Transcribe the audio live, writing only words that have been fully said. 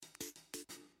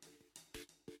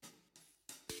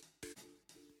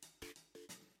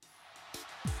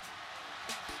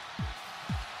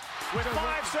with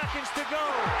 5 seconds to go.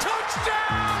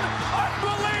 Touchdown!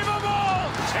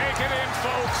 Unbelievable! Take it in,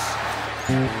 folks.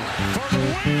 For the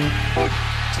win!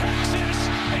 Texas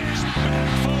is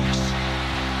back, folks.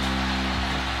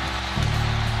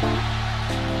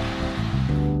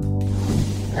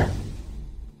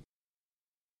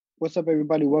 What's up,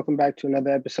 everybody? Welcome back to another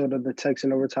episode of the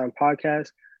Texan Overtime Podcast.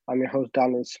 I'm your host,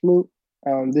 Donovan Smoot.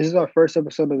 This is our first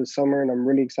episode of the summer, and I'm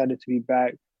really excited to be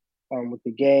back with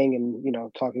the gang and,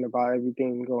 talking about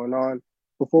everything going on.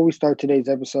 Before we start today's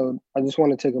episode, I just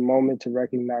want to take a moment to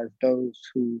recognize those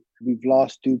who we've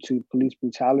lost due to police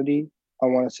brutality. I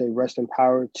want to say rest in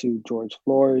power to George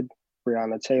Floyd,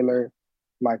 Breonna Taylor,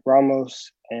 Mike Ramos,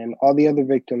 and all the other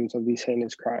victims of these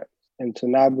heinous crimes. And so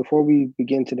now, before we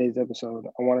begin today's episode,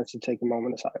 I wanted to take a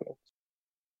moment of silence.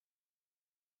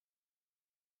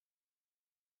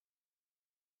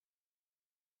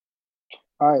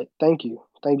 All right, thank you.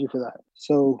 Thank you for that.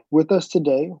 So with us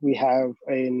today, we have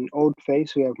an old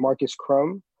face. We have Marcus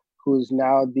Crum, who is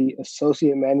now the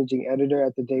associate managing editor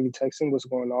at the Daily Texan. What's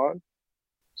going on?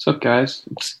 What's up, guys?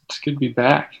 It's good to be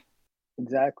back.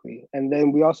 Exactly. And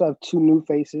then we also have two new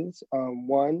faces.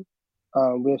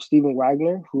 We have Stephen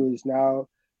Wagner, who is now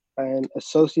an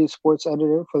associate sports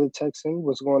editor for the Texan.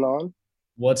 What's going on?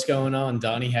 What's going on,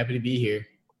 Donnie? Happy to be here.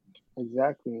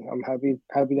 Exactly. I'm happy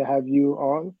to have you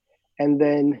on. And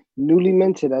then newly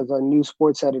minted as our new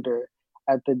sports editor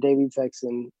at the Daily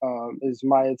Texan is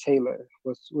Maya Taylor.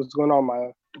 What's going on,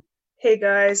 Maya? Hey,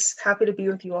 guys. Happy to be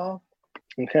with you all.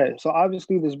 Okay. So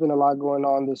obviously there's been a lot going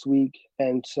on this week.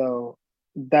 And so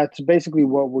that's basically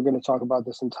what we're going to talk about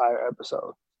this entire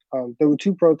episode. There were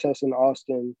two protests in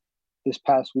Austin this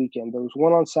past weekend. There was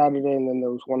one on Saturday and then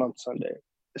there was one on Sunday.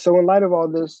 So in light of all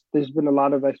this, there's been a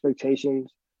lot of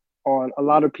expectations on a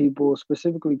lot of people,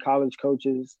 specifically college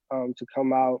coaches, to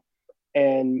come out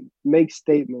and make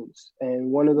statements. And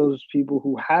one of those people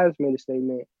who has made a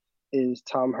statement is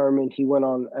Tom Herman. He went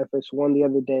on FS1 the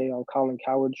other day on Colin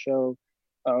Cowherd's show.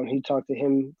 He talked to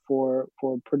him for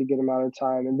a pretty good amount of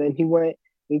time. And then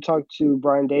he talked to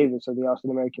Brian Davis of the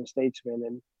Austin American Statesman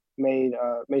and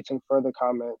made some further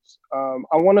comments.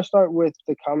 I want to start with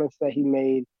the comments that he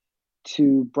made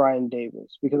to Brian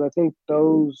Davis, because I think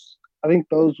those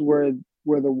were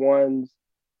the ones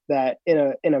that in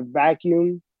a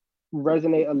vacuum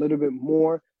resonate a little bit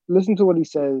more. Listen to what he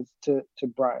says to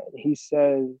Brian. He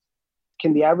says,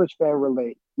 "Can the average fan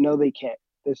relate? No, they can't.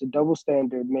 There's a double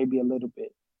standard, maybe a little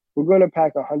bit. We're going to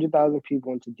pack 100,000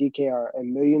 people into DKR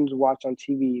and millions watch on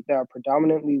TV that are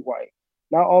predominantly white.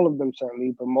 Not all of them,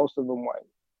 certainly, but most of them white.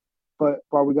 But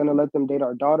are we going to let them date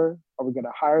our daughter? Are we going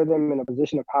to hire them in a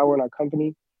position of power in our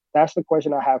company? That's the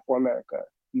question I have for America.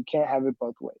 You can't have it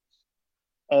both ways."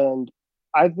 And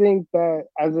I think that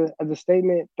as a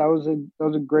statement, that was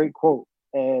a great quote.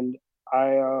 And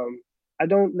I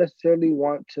don't necessarily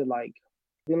want to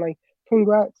be like,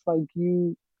 congrats, like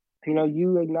you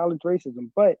acknowledge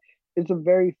racism, but it's a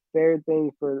very fair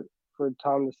thing for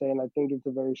Tom to say, and I think it's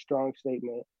a very strong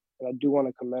statement. And I do want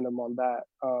to commend him on that.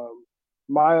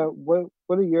 Maya, what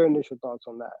are your initial thoughts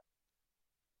on that?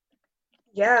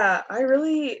 Yeah, I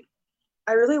really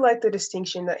like the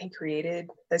distinction that he created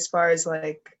as far as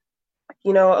a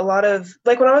lot of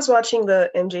when I was watching the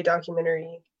MJ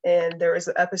documentary and there was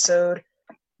an episode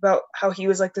about how he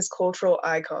was this cultural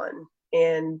icon,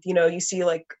 and you see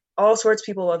all sorts of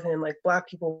people love him, Black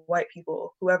people, white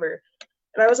people, whoever.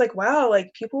 And I was like, wow,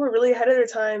 people were really ahead of their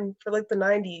time for the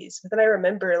 90s. But then I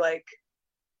remember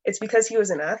it's because he was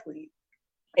an athlete.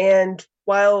 And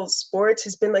while sports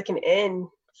has been an in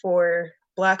for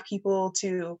Black people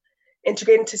to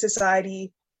integrate into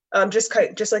society, just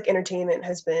like entertainment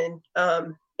has been,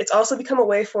 it's also become a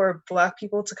way for Black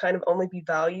people to kind of only be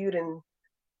valued in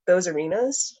those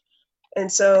arenas. And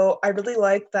so I really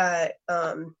like that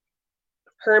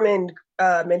Herman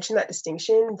mentioned that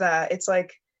distinction, that it's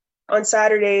on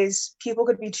Saturdays, people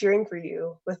could be cheering for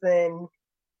you, but then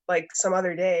some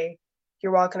other day,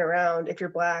 you're walking around, if you're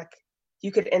Black,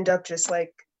 you could end up just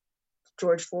like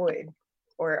George Floyd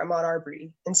or Ahmaud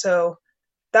Arbery. And so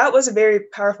that was a very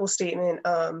powerful statement.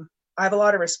 I have a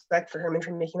lot of respect for Herman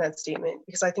for making that statement,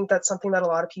 because I think that's something that a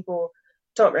lot of people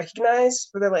don't recognize,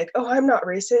 where they're like, oh, I'm not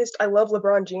racist, I love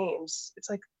LeBron James. It's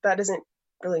that doesn't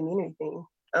really mean anything.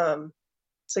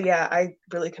 So yeah, I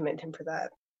really commend him for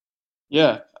that.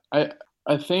 Yeah,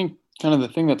 I think kind of the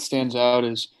thing that stands out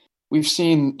is we've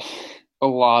seen a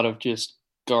lot of just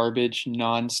garbage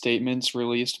non-statements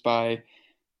released by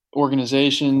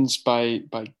organizations, by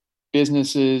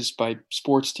businesses, by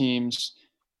sports teams,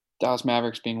 Dallas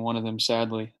Mavericks being one of them,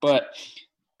 sadly. But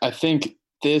I think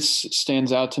this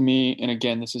stands out to me, and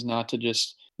again, this is not to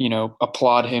just,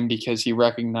 applaud him because he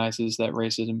recognizes that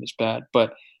racism is bad.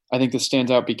 But I think this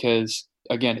stands out because,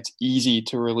 again, it's easy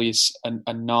to release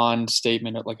a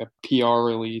non-statement, like a PR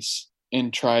release,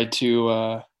 and try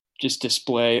to just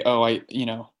display,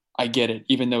 I get it,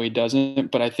 even though he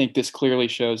doesn't. But I think this clearly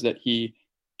shows that he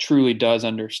truly does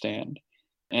understand.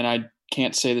 And I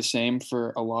can't say the same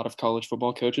for a lot of college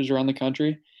football coaches around the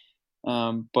country.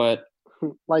 But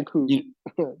like who?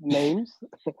 Names?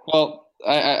 Well,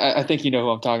 I think you know who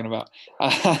I'm talking about.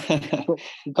 I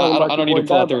don't need to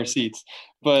pull out the receipts,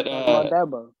 but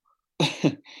Dabo.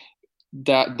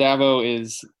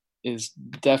 Davo is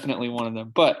definitely one of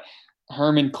them. But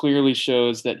Herman clearly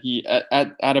shows that he,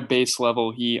 at a base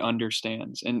level, he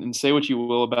understands. And say what you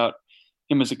will about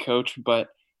him as a coach, but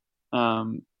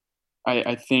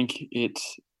I think it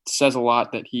says a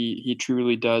lot that he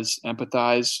truly does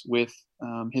empathize with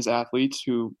his athletes,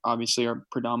 who obviously are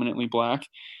predominantly Black,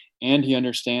 and he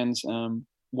understands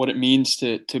what it means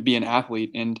to be an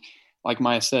athlete, and like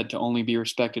Maya said, to only be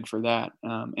respected for that,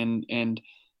 and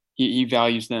he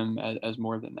values them as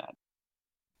more than that.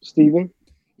 Stephen?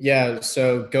 Yeah,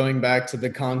 so going back to the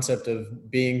concept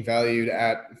of being valued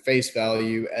at face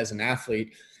value as an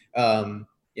athlete, a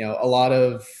lot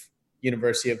of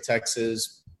University of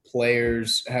Texas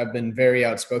players have been very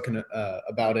outspoken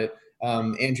about it.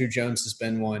 Andrew Jones has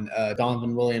been one.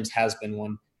 Donovan Williams has been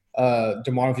one.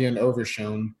 DeMarvion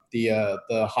Overshone,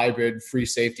 the hybrid free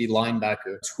safety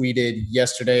linebacker, tweeted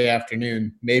yesterday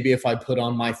afternoon, maybe if I put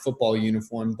on my football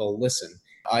uniform, they'll listen.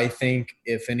 I think,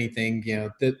 if anything,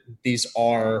 these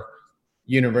are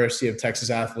University of Texas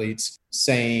athletes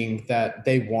saying that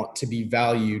they want to be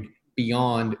valued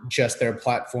beyond just their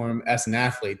platform as an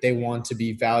athlete. They want to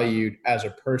be valued as a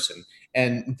person,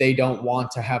 and they don't want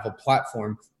to have a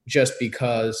platform just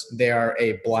because they are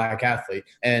a Black athlete.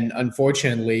 And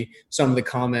unfortunately, some of the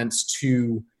comments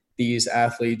to these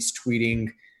athletes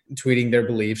tweeting their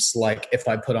beliefs, like, if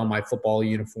I put on my football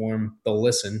uniform, they'll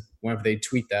listen, whenever they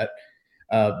tweet that,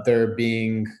 they're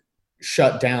being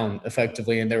shut down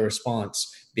effectively in their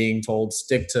response, being told,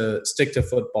 stick to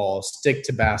football, stick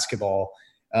to basketball.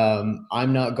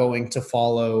 I'm not going to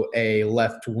follow a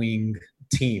left-wing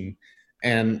team.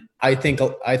 And I think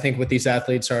what these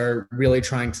athletes are really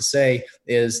trying to say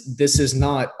is, this is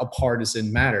not a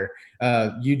partisan matter.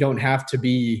 You don't have to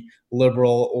be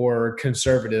liberal or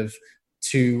conservative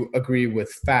to agree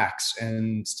with facts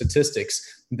and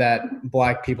statistics that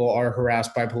Black people are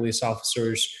harassed by police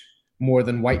officers more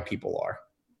than white people are.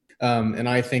 And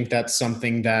I think that's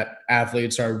something that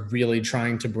athletes are really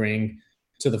trying to bring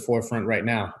to the forefront right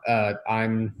now.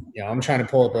 I'm trying to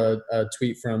pull up a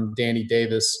tweet from Danny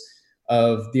Davis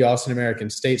of the Austin American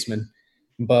Statesman,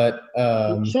 but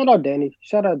shout out Danny.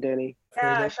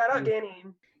 Yeah, shout out Danny.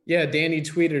 Yeah, Danny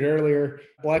tweeted earlier,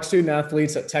 Black student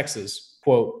athletes at Texas,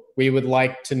 quote, we would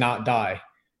like to not die.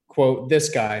 Quote, this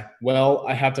guy, well,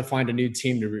 I have to find a new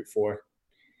team to root for.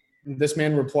 This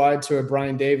man replied to a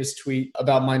Brian Davis tweet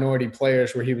about minority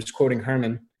players where he was quoting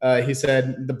Herman. He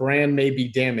said, the brand may be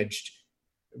damaged,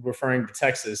 referring to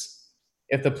Texas.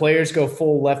 If the players go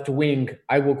full left wing,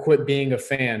 I will quit being a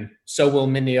fan. So will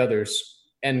many others,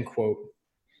 end quote.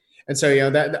 And so,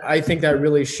 that I think that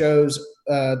really shows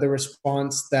the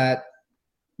response that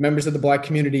members of the Black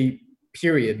community,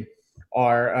 period,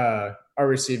 are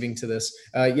receiving to this.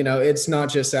 It's not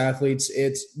just athletes,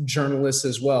 it's journalists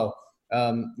as well.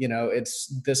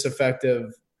 It's this effect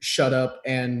of shut up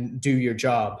and do your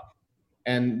job.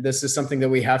 And this is something that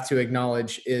we have to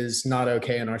acknowledge is not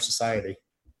okay in our society.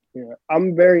 Yeah,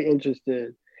 I'm very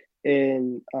interested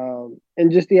in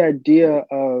just the idea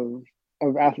of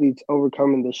athletes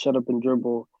overcoming the shut up and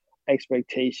dribble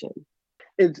expectation.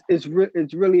 It's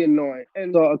really annoying.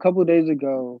 And so a couple of days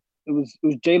ago, it was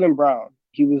Jaylen Brown.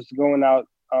 He was going out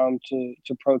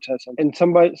to protest, and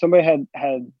somebody had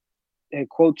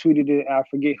quote tweeted it. I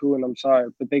forget who, and I'm sorry,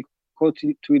 but they quote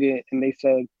tweeted it, and they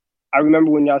said, I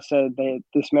remember when y'all said that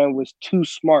this man was too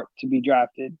smart to be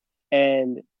drafted.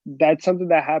 And that's something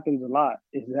that happens a lot,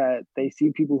 is that they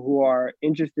see people who are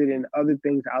interested in other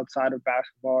things outside of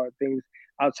basketball, things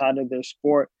outside of their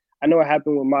sport. I know what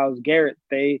happened with Myles Garrett.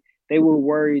 They were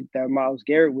worried that Myles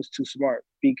Garrett was too smart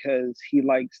because he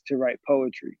likes to write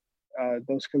poetry.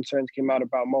 Those concerns came out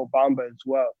about Mo Bamba as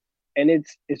well. And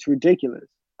it's ridiculous.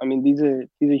 I mean, these are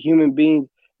human beings.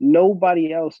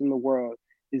 Nobody else in the world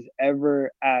is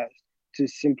ever asked to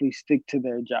simply stick to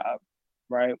their job,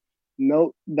 right?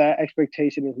 No, that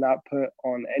expectation is not put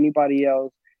on anybody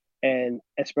else. And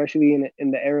especially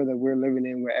in the era that we're living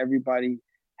in, where everybody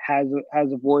has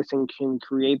a voice and can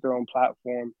create their own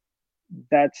platform,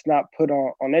 that's not put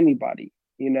on anybody,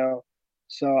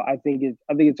 So I think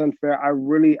it's unfair. I'm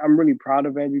really proud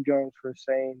of Andrew Jones for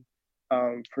saying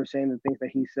the things that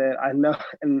he said. I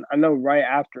know right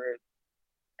after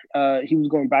it, he was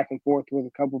going back and forth with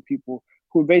a couple people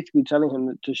who were basically telling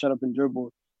him to shut up and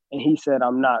dribble, and he said,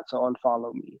 "I'm not, so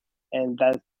unfollow me." And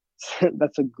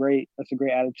that's a great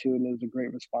attitude, and it was a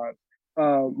great response.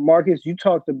 Marcus, you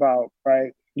talked about,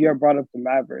 right? You have brought up the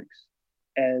Mavericks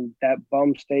and that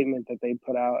bum statement that they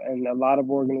put out, and a lot of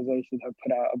organizations have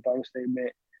put out a bum statement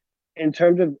in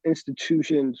terms of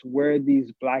institutions where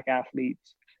these black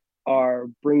athletes are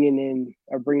bringing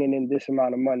in this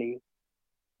amount of money.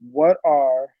 What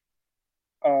are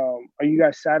you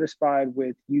guys satisfied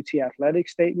with UT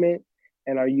Athletics statement,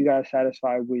 and are you guys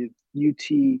satisfied with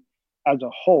UT as a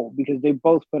whole, because they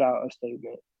both put out a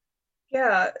statement?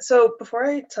 Yeah. So before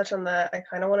I touch on that, I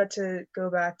kind of wanted to go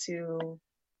back to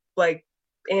like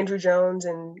Andrew Jones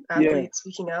and Yeah, athletes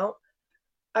speaking out.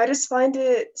 I just find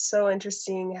it so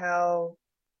interesting how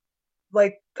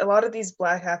like a lot of these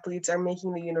black athletes are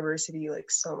making the university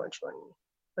like so much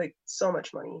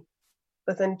money.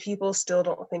 But then people still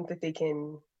don't think that they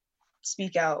can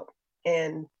speak out.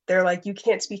 And they're like, you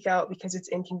can't speak out because it's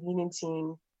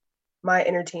inconveniencing my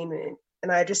entertainment.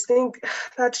 And I just think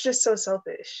that's just so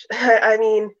selfish. I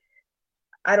mean,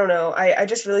 I don't know. I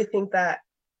just really think that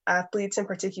athletes in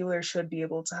particular should be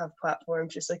able to have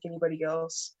platforms just like anybody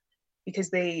else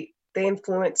because they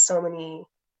influence so many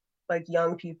like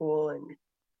young people and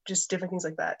just different things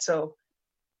like that. So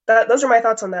those are my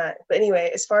thoughts on that. But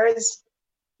anyway, as far as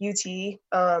UT,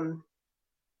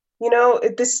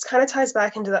 this kind of ties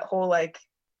back into that whole like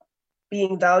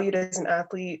being valued as an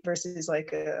athlete versus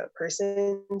like a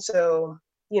person. So,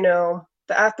 the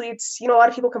athletes, a lot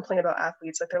of people complain about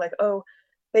athletes. Like they're like, oh,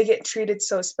 they get treated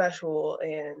so special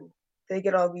and they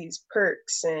get all these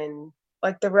perks and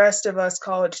like the rest of us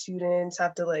college students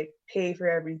have to like pay for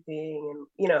everything.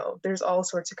 And, there's all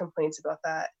sorts of complaints about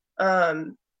that.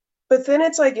 But then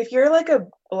it's like if you're like a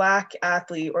black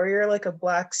athlete or you're like a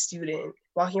black student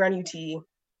walking around UT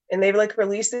and they've like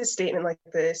released this statement like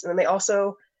this, and then they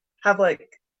also have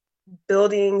like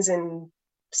buildings and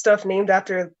stuff named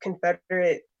after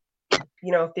Confederate,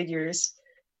 figures.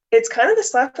 It's kind of a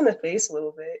slap in the face a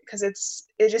little bit because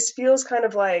it just feels kind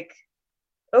of like,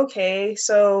 okay,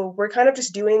 so we're kind of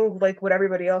just doing like what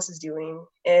everybody else is doing,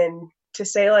 and to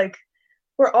say like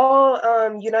we're all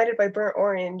united by burnt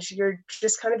orange, you're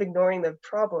just kind of ignoring the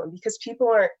problem because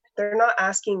they're not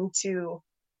asking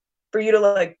for you to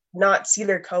like not see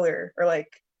their color or like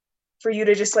for you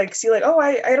to just like see like, oh,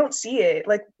 I don't see it.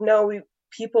 Like, no, we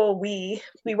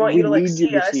want you we to like need you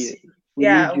see to see us. it. We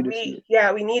need you to see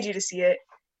it. We need you to see it.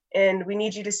 And we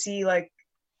need you to see like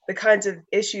the kinds of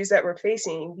issues that we're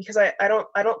facing because I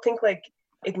don't think like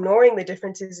ignoring the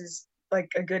differences is like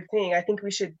a good thing. I think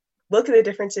we should look at the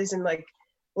differences and like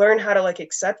learn how to like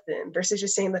accept them versus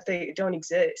just saying that they don't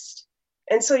exist.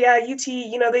 And so yeah, UT,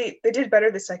 they did better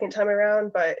the second time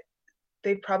around, but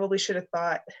they probably should have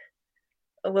thought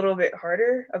a little bit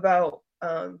harder about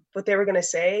what they were going to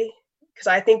say because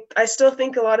I still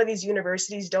think a lot of these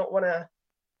universities don't want to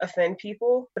offend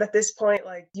people, but at this point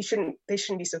like they shouldn't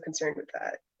be so concerned with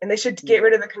that, and they should get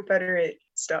rid of the Confederate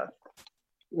stuff.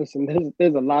 Listen,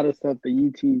 there's a lot of stuff that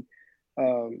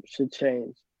UT should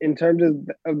change in terms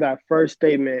of that first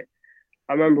statement.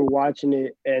 I remember watching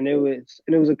it, and it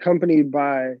was accompanied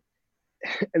by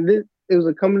it was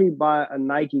accompanied by a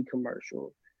Nike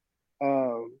commercial.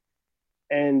 Um,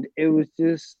 and it was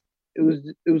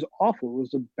awful. It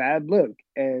was a bad look.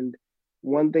 And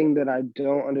one thing that I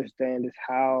don't understand is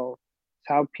how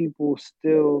people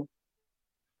still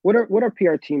what are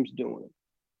PR teams doing?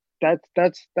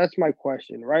 That's my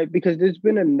question, right? Because there's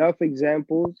been enough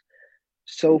examples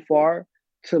so far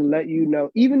to let you know,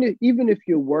 even if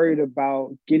you're worried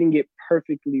about getting it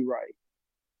perfectly right,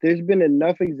 there's been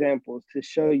enough examples to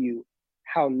show you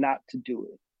how not to do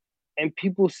it. And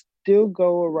people still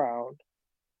go around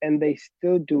and they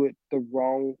still do it the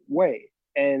wrong way.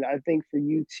 And I think for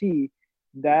UT,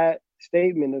 that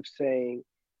statement of saying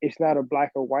it's not a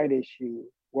black or white issue,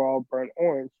 we're all burnt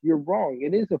orange, you're wrong.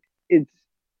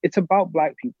 It's about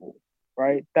black people,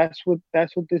 right? That's what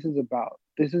this is about.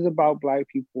 This is about black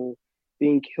people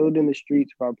being killed in the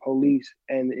streets by police.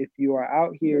 And if you are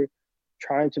out here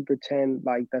trying to pretend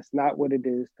like that's not what it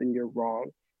is, then you're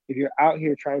wrong. If you're out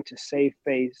here trying to save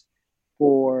face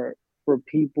for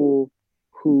people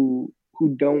who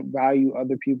don't value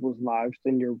other people's lives,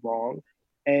 then you're wrong.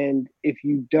 And if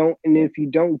you don't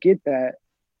get that,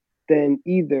 then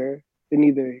either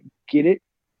get it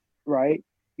right,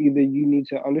 either you need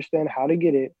to understand how to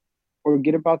get it, or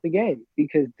get about the game,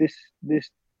 because this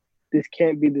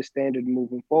can't be the standard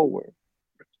moving forward.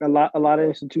 a lot of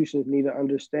institutions need to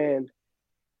understand,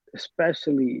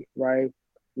 especially, right,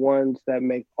 ones that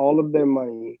make all of their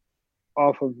money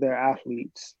off of their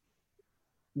athletes.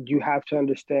 You have to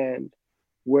understand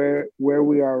where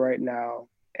we are right now,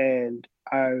 and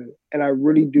I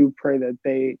really do pray that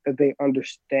they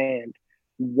understand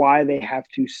why they have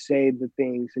to say the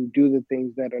things and do the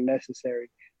things that are necessary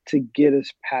to get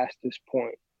us past this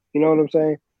point. You know what I'm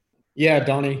saying? Yeah,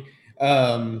 Donnie.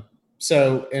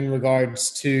 So in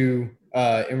regards to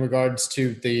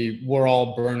the "we're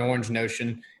all burnt orange"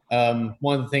 notion,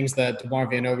 one of the things that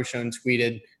DeMarvion Overshown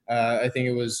tweeted, I think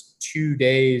it was 2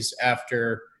 days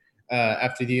after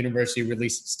the university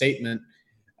released its statement,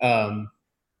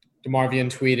 DeMarvion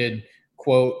tweeted,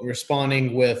 quote,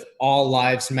 "Responding with 'all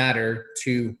lives matter'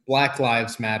 to 'Black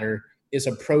Lives Matter' is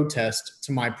a protest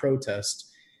to my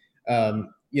protest."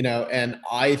 And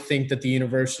I think that the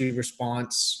initial university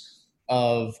response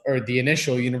of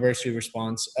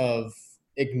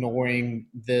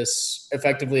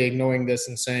effectively ignoring this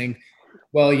and saying,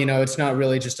 well, it's not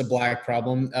really just a Black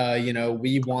problem.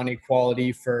 We want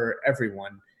equality for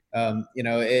everyone.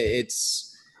 It's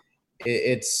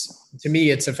to me,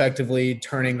 it's effectively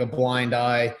turning a blind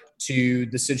eye to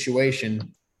the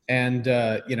situation. And,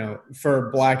 for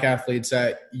Black athletes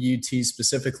at UT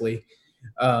specifically,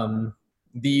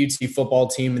 the UT football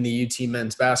team and the UT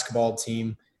men's basketball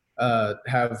team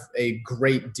have a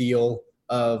great deal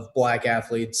of Black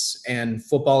athletes, and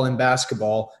football and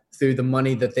basketball, through the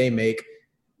money that they make,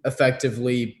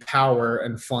 effectively power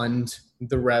and fund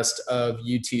the rest of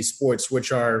UT sports,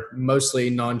 which are mostly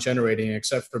non-generating,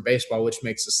 except for baseball, which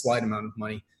makes a slight amount of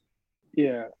money.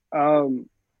 Yeah.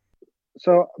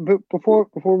 So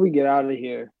before we get out of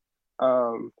here,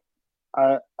 I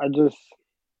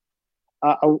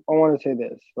want to say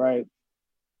this, right?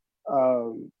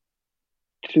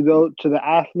 To the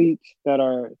athletes that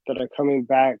are coming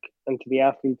back, and to the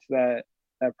athletes that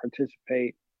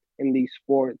participate in these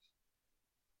sports,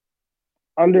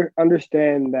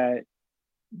 understand that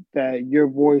your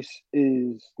voice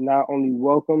is not only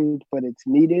welcomed, but it's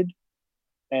needed,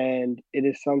 and it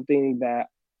is something that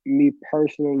me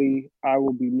personally, I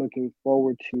will be looking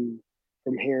forward to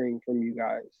from hearing from you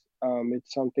guys.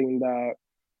 It's something that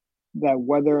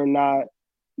whether or not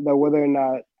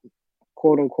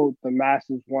quote unquote the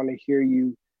masses want to hear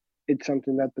you, it's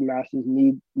something that the masses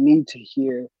need to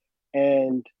hear,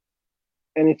 and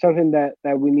it's something that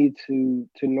we need to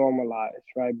normalize,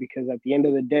 right? Because at the end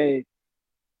of the day,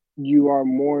 you are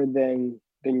more than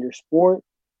your sport,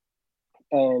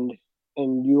 and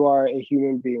you are a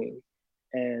human being,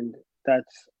 and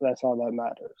that's all that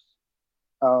matters.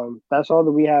 That's all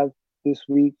that we have this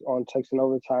week on Texan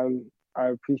Overtime. I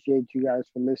appreciate you guys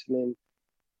for listening.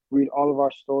 Read all of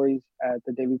our stories at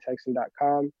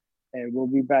thedailytexan.com, and we'll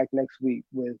be back next week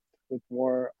with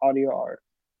more audio art.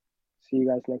 See you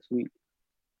guys next week.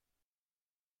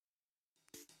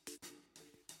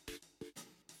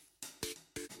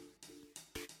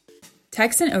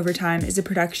 Texan Overtime is a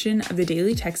production of the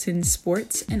Daily Texan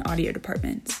sports and audio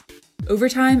departments.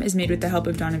 Overtime is made with the help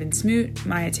of Donovan Smoot,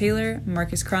 Maya Taylor,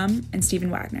 Marcus Crum, and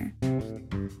Stephen Wagner.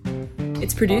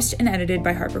 It's produced and edited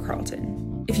by Harper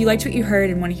Carlton. If you liked what you heard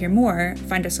and want to hear more,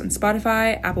 find us on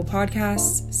Spotify, Apple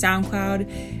Podcasts,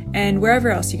 SoundCloud, and wherever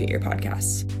else you get your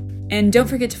podcasts. And don't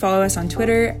forget to follow us on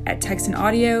Twitter at Texan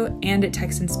Audio and at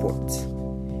Texan Sports.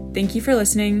 Thank you for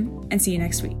listening, and see you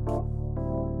next week.